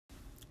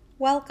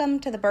Welcome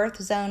to the Birth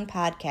Zone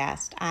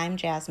podcast. I'm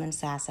Jasmine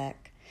Sasek.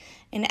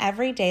 In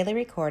every daily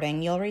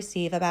recording, you'll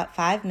receive about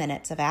 5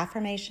 minutes of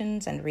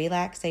affirmations and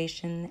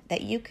relaxation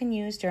that you can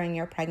use during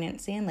your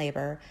pregnancy and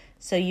labor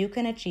so you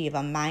can achieve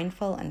a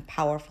mindful and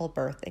powerful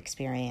birth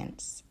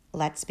experience.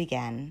 Let's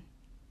begin.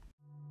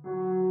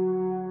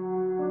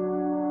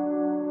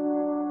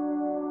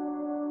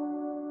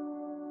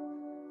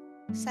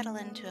 Settle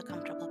into a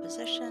comfortable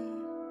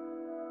position.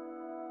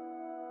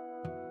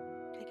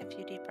 Take a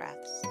few deep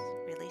breaths.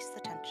 Release the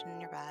tension in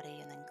your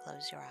body and then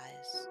close your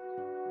eyes.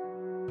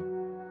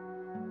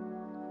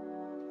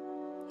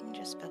 And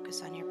just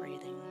focus on your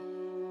breathing.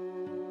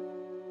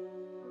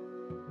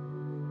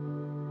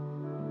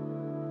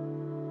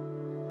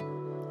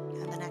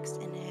 On the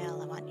next inhale,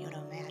 I want you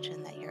to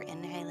imagine that you're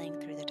inhaling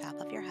through the top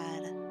of your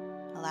head.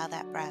 Allow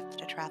that breath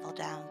to travel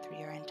down through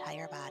your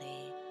entire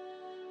body.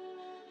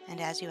 And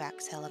as you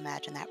exhale,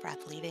 imagine that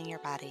breath leaving your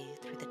body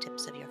through the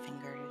tips of your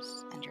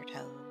fingers and your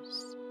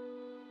toes.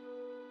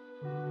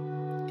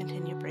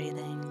 Continue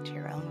breathing to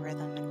your own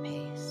rhythm and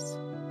pace.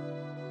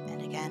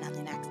 And again, on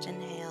the next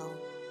inhale,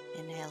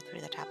 inhale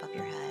through the top of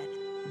your head,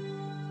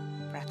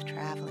 breath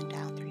traveling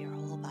down through your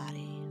whole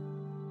body,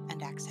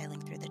 and exhaling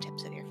through the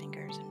tips of your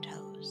fingers and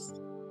toes.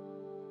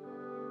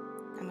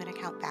 I'm going to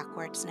count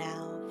backwards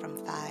now from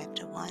 5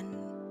 to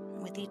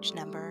 1. With each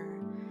number,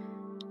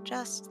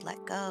 just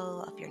let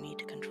go of your need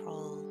to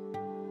control,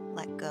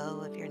 let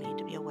go of your need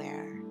to be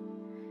aware,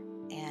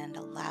 and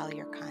allow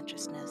your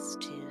consciousness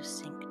to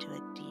sink to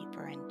a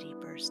deeper and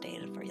deeper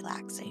state of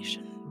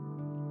relaxation.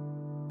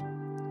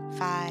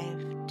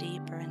 5,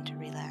 deeper into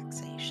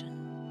relaxation.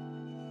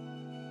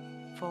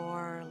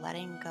 4,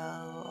 letting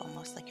go,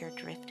 almost like you're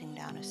drifting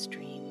down a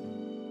stream.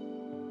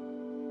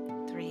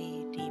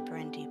 3, deeper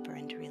and deeper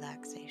into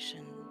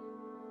relaxation.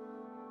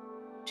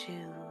 2,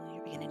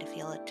 you're beginning to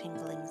feel a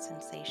tingling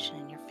sensation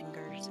in your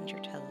fingers and your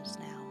toes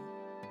now.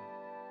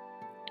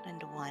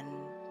 And 1,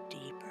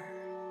 deeper.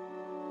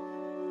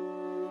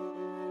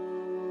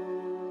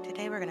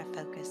 Today we're going to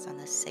focus on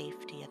the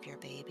safety of your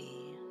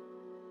baby.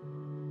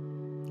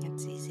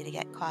 It's easy to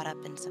get caught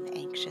up in some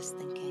anxious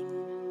thinking,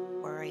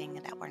 worrying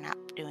that we're not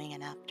doing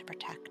enough to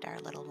protect our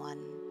little one.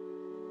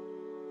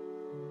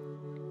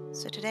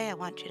 So today I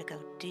want you to go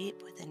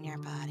deep within your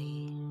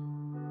body,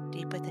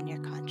 deep within your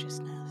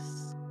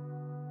consciousness,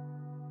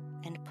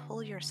 and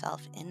pull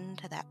yourself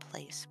into that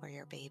place where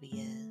your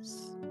baby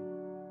is.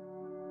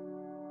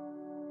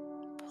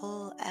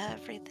 Pull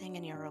everything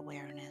in your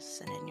awareness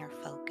and in your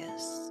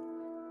focus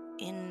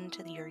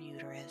into your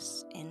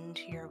uterus,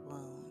 into your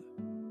womb.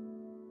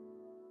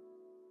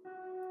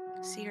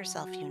 See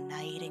yourself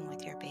uniting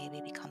with your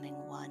baby, becoming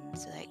one,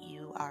 so that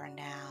you are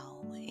now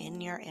in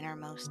your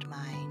innermost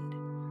mind,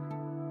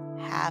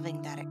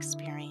 having that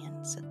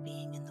experience of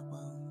being in the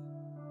womb.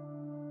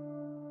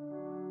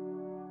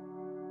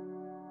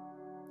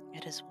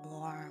 It is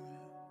warm.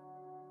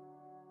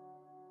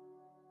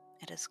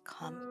 It is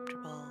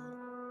comfortable.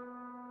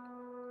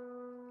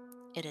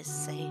 It is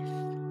safe.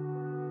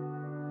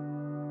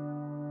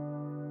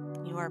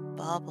 You are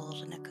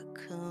bubbled in a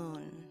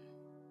cocoon.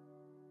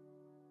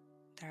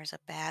 There is a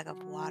bag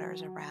of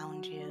waters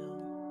around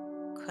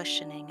you,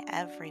 cushioning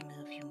every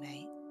move you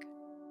make,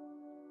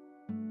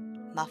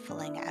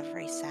 muffling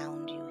every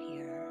sound you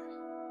hear.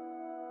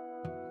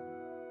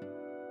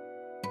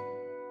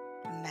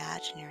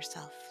 Imagine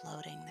yourself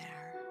floating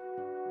there,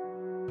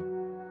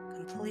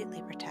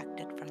 completely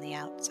protected from the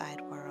outside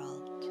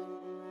world.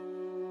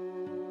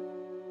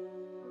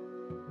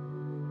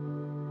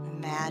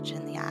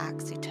 Imagine the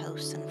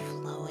oxytocin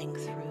flowing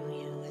through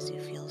you as you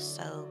feel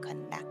so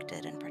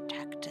connected and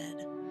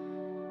protected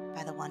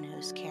by the one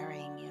who's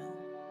carrying you.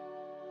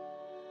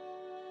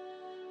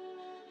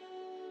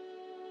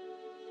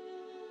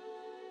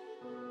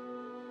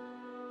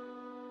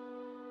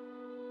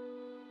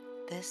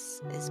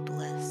 This is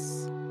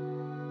bliss.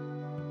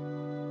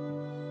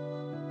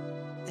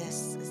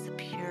 This is the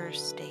pure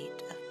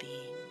state of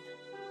being.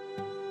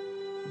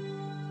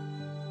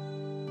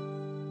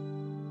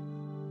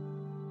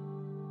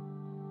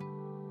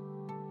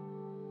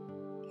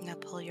 Now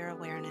pull your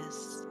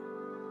awareness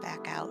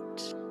back out,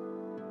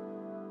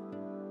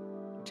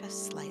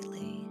 just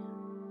slightly,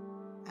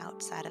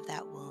 outside of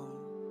that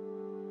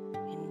womb,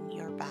 in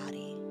your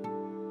body.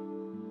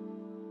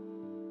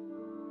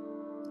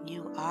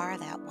 You are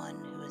that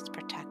one who is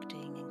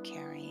protecting and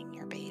carrying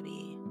your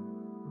baby.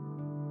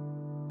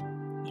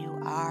 You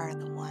are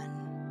the one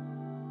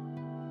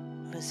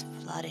who is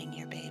flooding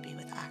your baby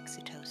with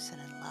oxytocin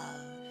and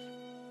love.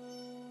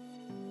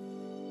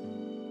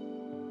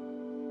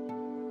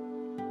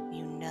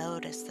 You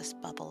notice this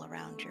bubble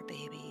around your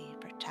baby,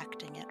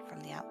 protecting it from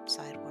the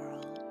outside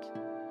world.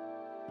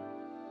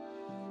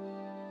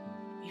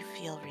 You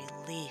feel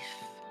relief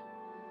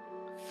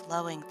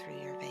flowing through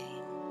your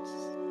veins,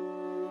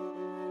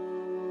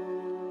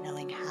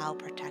 knowing how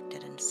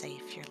protected and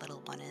safe your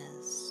little one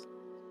is.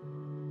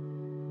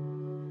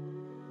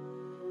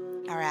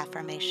 Our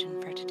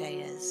affirmation for today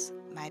is,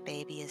 my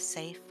baby is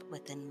safe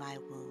within my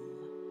womb.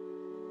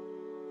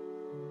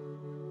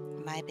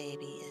 My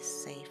baby is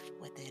safe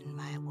within my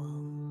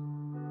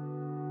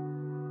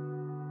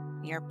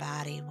your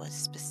body was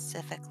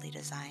specifically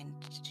designed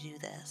to do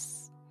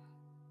this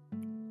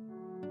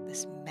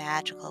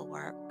magical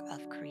work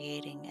of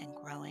creating and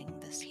growing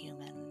this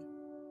human.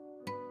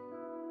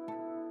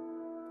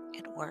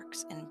 It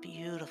works in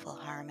beautiful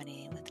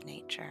harmony with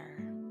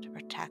nature to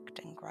protect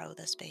and grow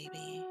this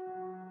baby.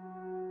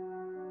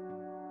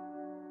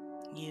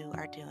 You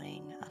are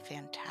doing a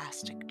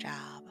fantastic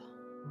job.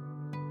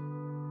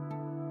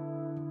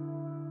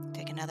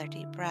 Take another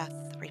deep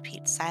breath.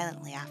 Repeat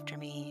silently after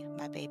me.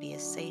 My baby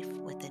is safe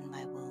within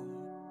my womb.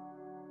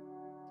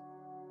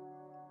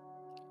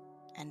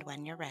 And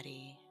when you're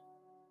ready,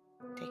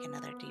 take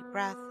another deep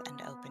breath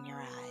and open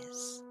your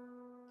eyes.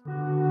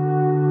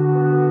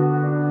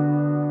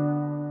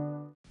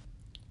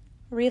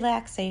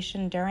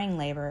 Relaxation during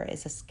labor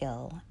is a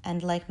skill,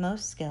 and like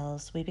most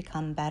skills, we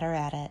become better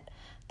at it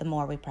the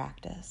more we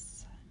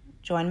practice.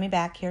 Join me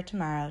back here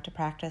tomorrow to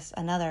practice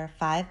another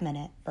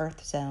 5-minute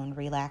birth zone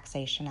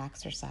relaxation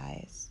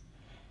exercise.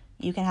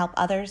 You can help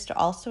others to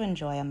also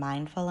enjoy a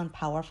mindful and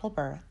powerful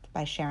birth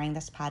by sharing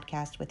this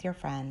podcast with your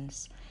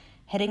friends,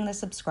 hitting the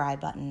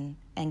subscribe button,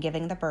 and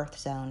giving the Birth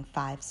Zone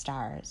 5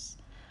 stars.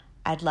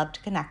 I'd love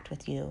to connect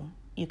with you.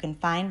 You can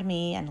find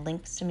me and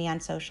links to me on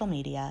social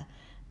media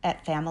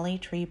at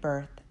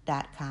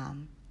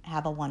familytreebirth.com.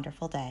 Have a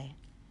wonderful day.